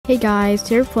Hey guys,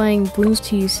 today we're playing Bloons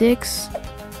TD,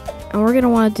 and we're gonna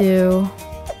want to do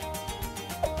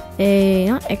a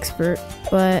not expert,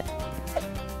 but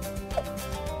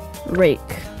rake.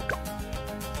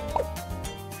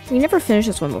 We never finished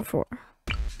this one before.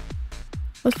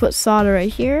 Let's put solder right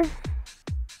here.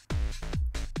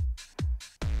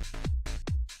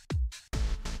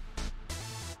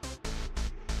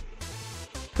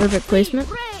 Perfect placement.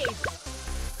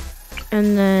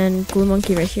 And then glue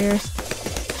monkey right here.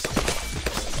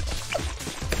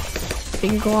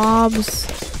 Big globs.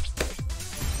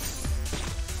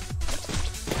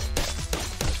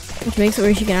 Which makes it where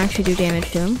you can actually do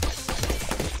damage to them.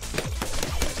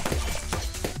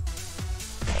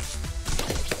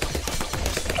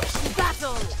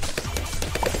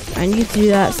 I need to do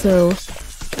that so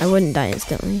I wouldn't die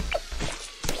instantly.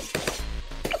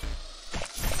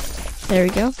 There we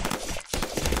go.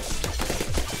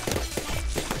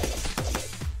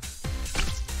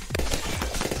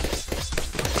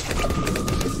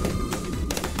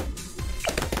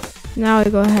 Now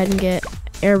we go ahead and get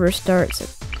airburst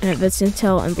darts and advanced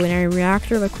intel and Bloons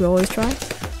reactor like we always try.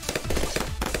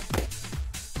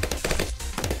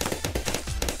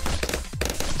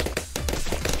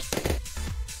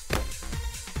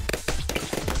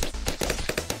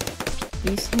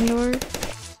 Beast handler.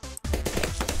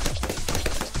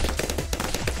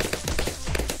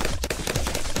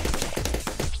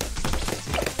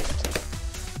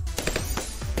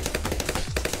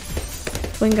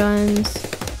 Twin guns.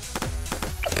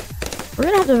 We're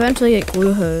gonna have to eventually get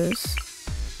glue hose.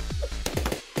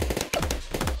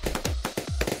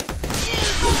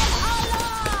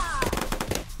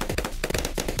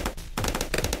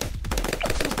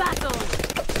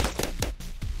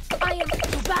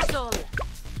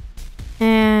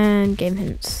 And game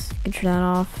hints. Can turn that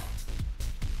off.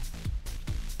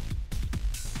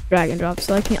 Drag and drop.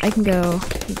 So I can go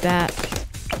like that.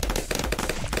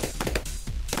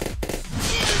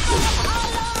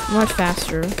 Much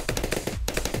faster.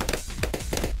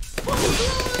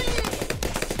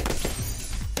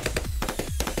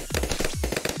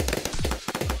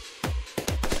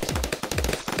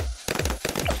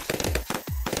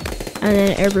 And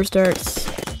then airburst starts.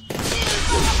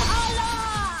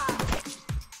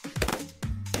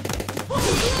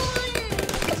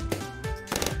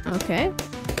 Okay.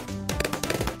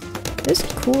 This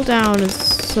cooldown is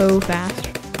so fast.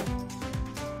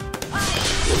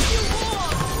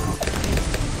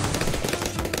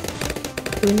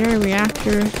 Bloons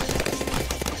reactor.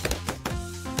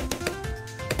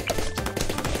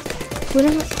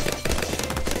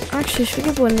 Actually, should we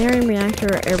get Bloons reactor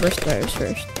or airburst starters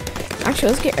first? Actually,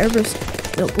 let's get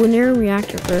Bloons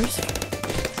reactor first,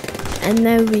 and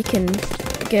then we can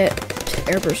get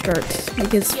airburst darts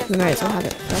because we might as well have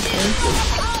it faster.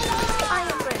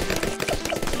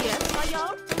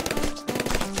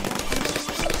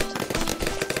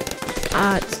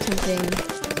 It's tempting.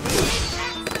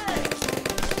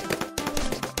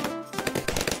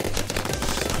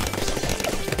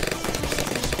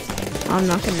 I'm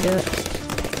not gonna do it.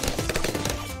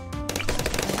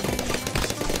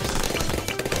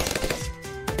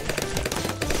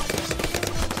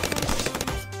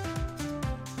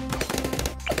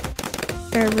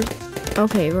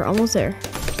 Okay, we're almost there.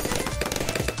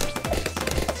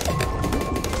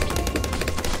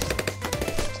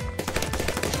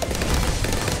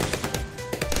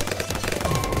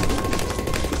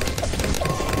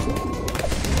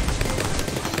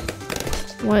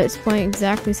 What? It's pointing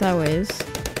exactly sideways.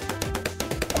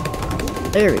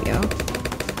 There we go.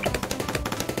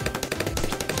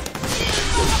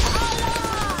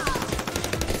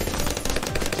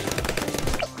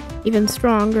 Even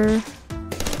stronger.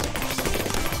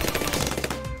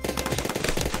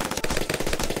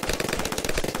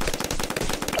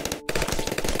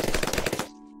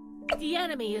 The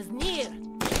enemy is near.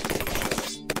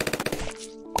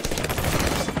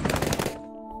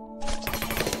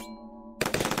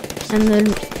 And then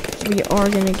we are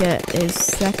gonna get a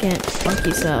second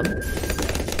monkey sub.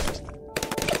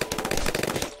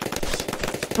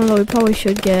 Although we probably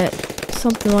should get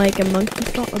something like a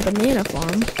banana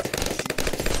farm.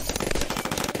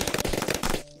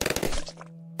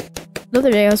 The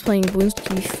other day I was playing Bloons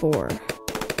TD 4.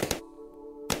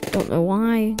 Don't know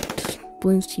why. Just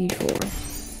Bloons TD 4.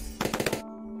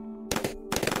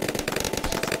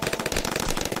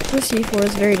 Bloons TD 4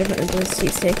 is very different than Bloons TD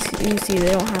 6. You see,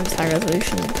 they don't have this high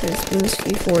resolution because Bloons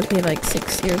TD 4 was made like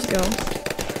 6 years ago.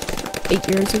 8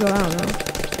 years ago, I don't know.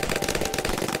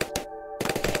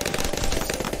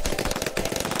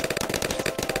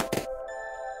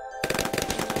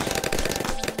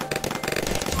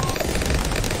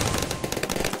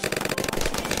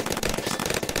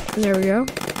 There we go.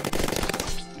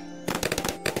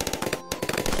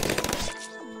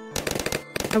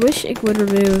 I wish it would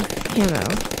remove camo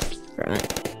from it.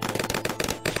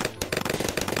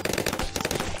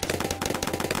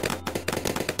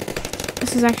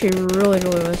 This is actually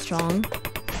really strong.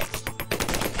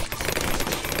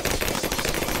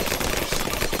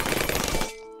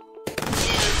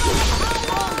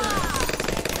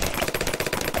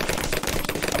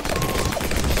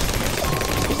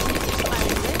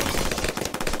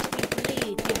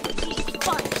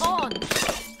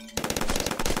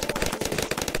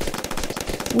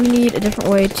 We need a different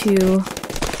way to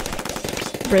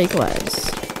break legs.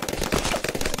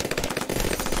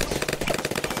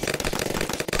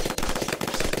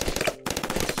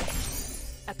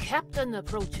 A captain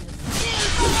approaches.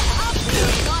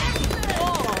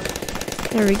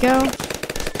 There we go.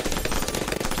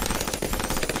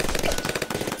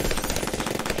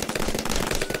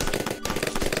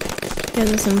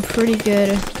 Gives us some pretty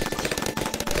good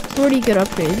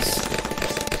upgrades.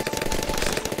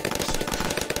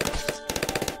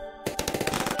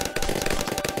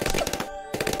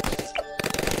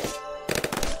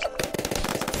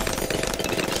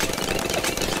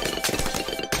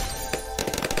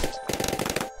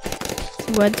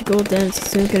 Lead to gold, then it's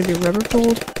soon gonna be rubber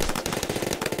gold.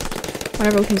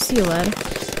 Whenever we can see lead.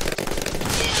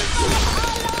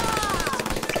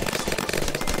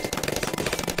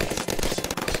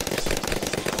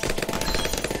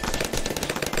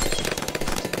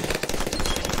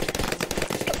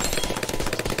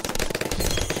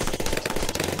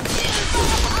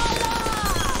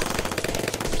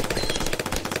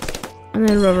 And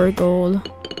then rubber gold.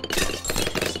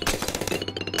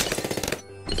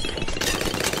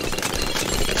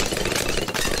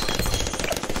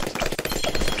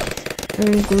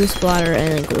 And then glue splatter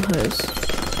and then glue hose.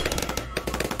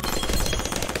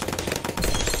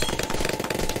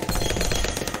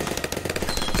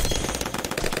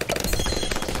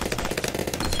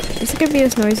 It's gonna be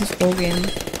this noise this whole game.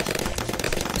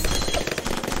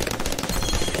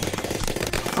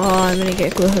 Oh, I'm gonna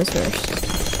get glue hose first.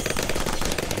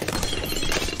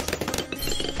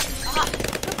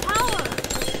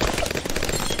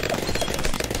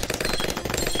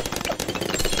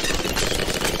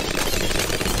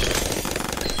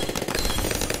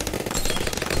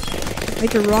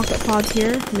 Make a rocket pods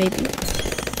here, maybe.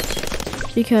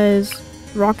 Because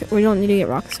we don't need to get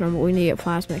rocket storm, but we need to get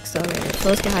plasma accelerator. So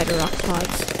let's get hydro rocket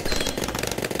pods.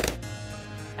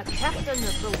 A captain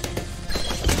approaches.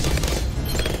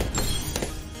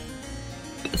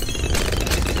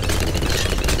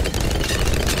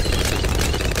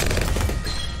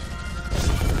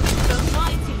 The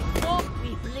mighty walk we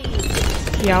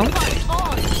bleed. Yeah. Fight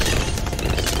on.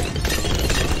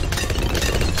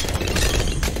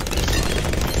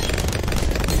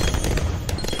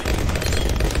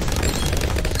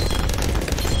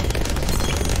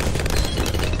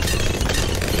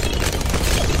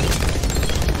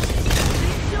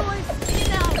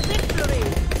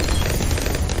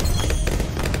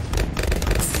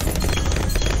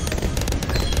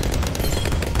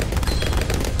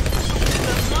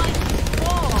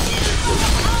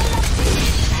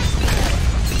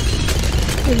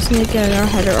 We just need to get our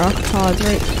hydro rocket pods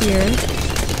right here.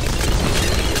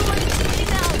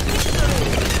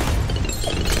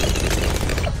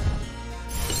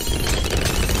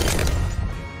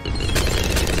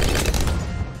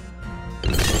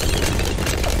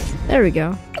 There we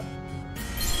go.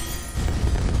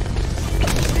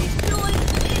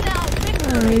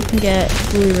 And we can get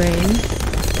blue rain.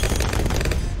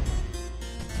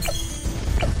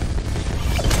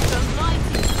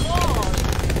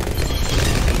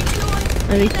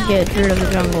 And we can get Druid of the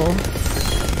Jungle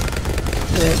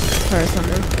with Fire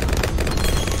Thunder.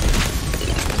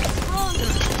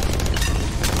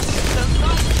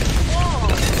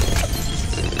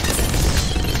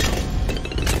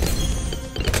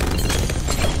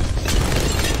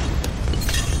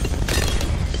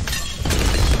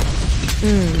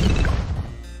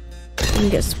 We can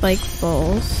get Spike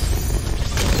Balls.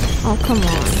 Oh, come on.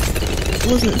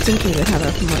 I wasn't thinking we'd have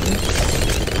enough money.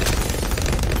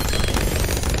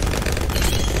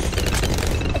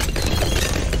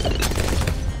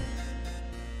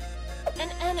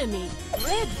 Enemy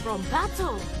red from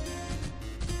battle.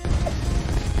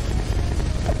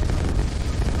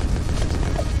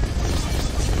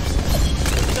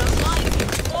 The mighty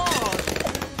sword.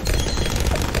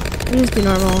 We just do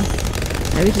normal.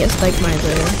 And we can get Spike Mines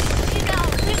later.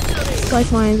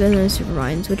 Spike Mines and then Super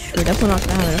Mines, which we're definitely not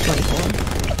gonna have enough money for.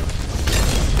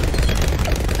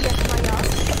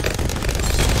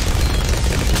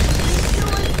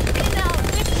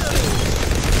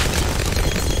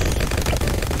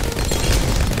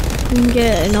 We can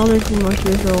get another monkey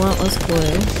with relentless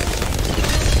glue.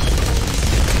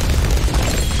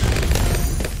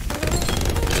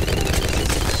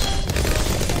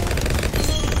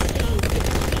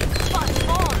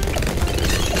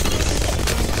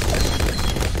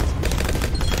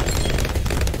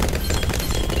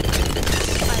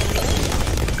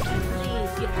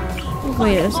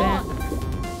 Wait a second.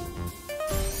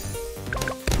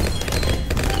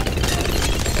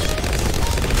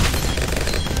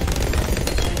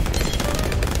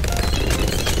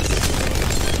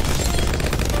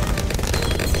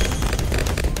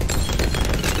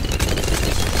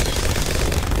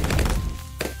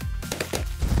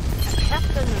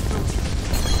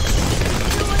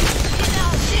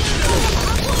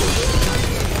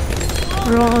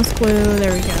 Relentless glue,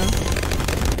 there we go.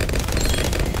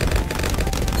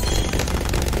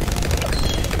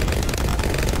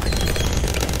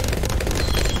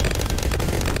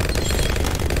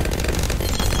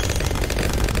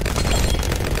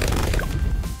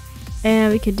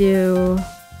 And we could do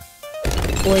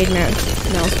blade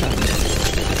maelstrom.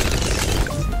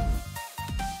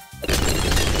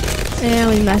 And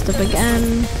we messed up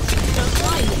again.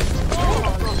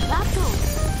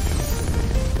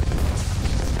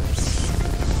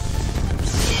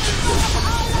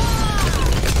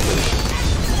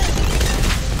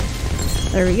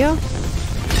 There we go.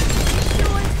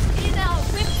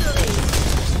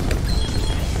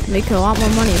 Make a lot more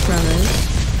money from it.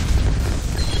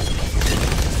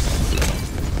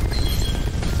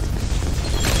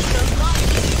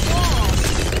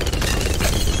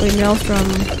 Wait, maelstrom.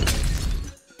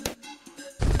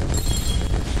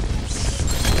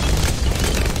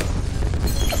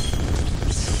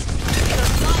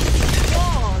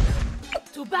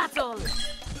 To battle.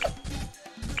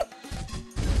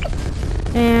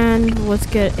 And let's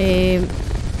get a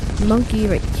monkey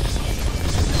right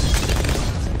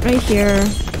here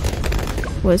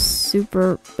with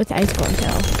ice golem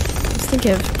tail. Let's think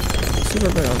of super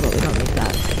brittle, but we don't need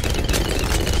that.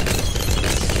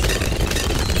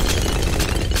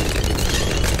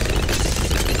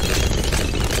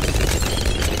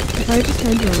 If I just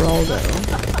had Geraldo.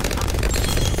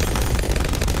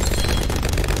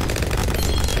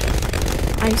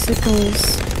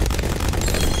 Icicles.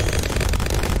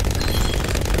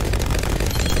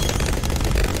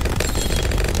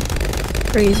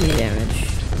 Crazy damage.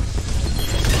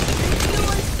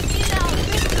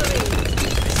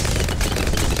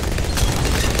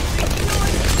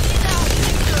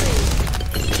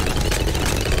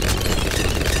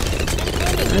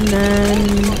 And then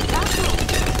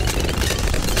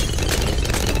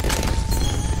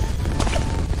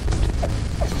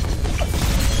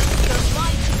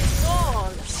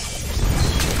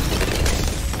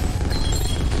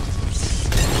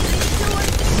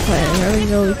okay, there we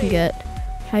go, we can get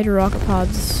Hydro rocket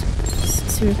pods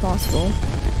as soon as possible.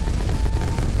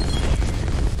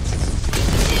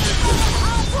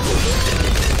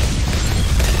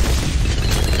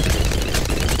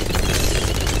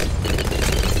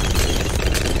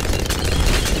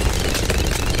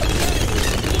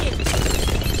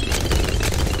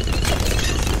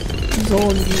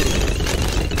 Zombie.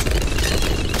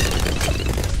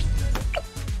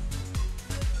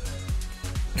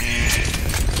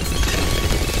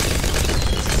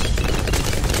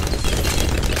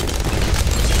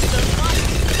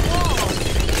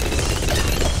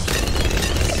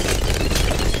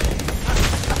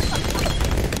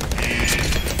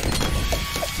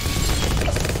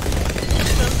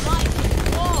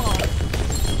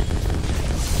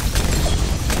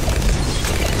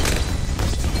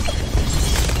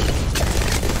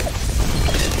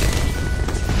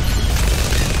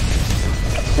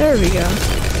 There we go.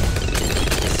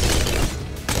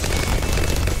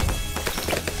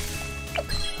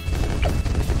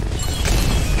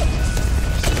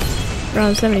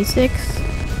 Round 76.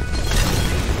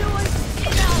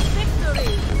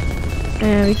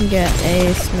 And we can get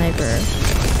a sniper.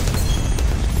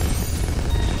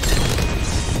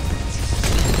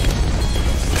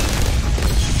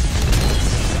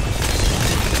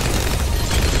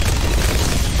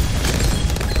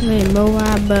 Hey,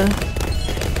 Moab.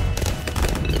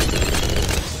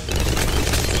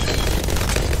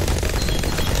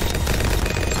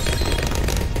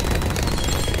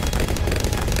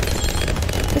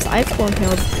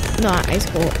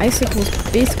 Icicles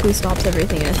basically stops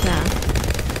everything in its path.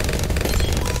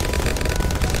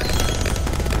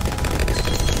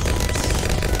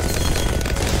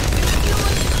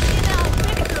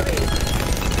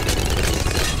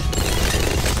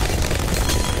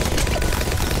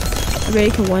 I bet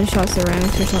you can one-shot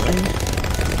ceramics or something.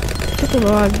 Took a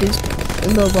lot of just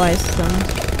immobilize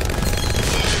them.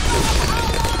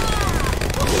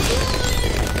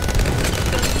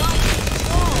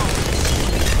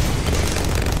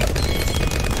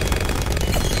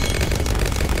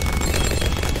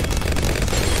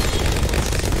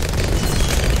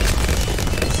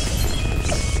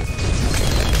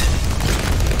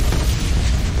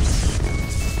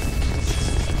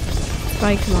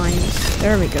 Spike mines.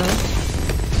 There we go.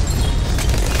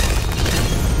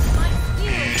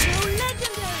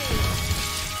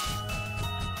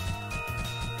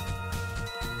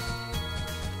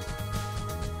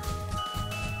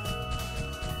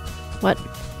 What?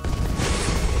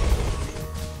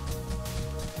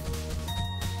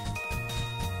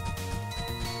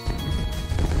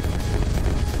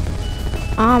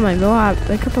 Ah, my mob,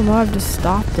 a couple mob just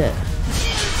stopped it.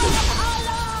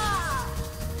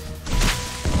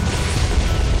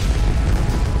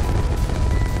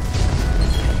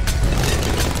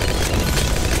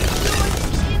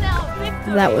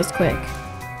 That was quick.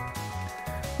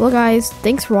 Well guys,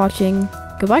 thanks for watching.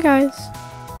 Goodbye guys.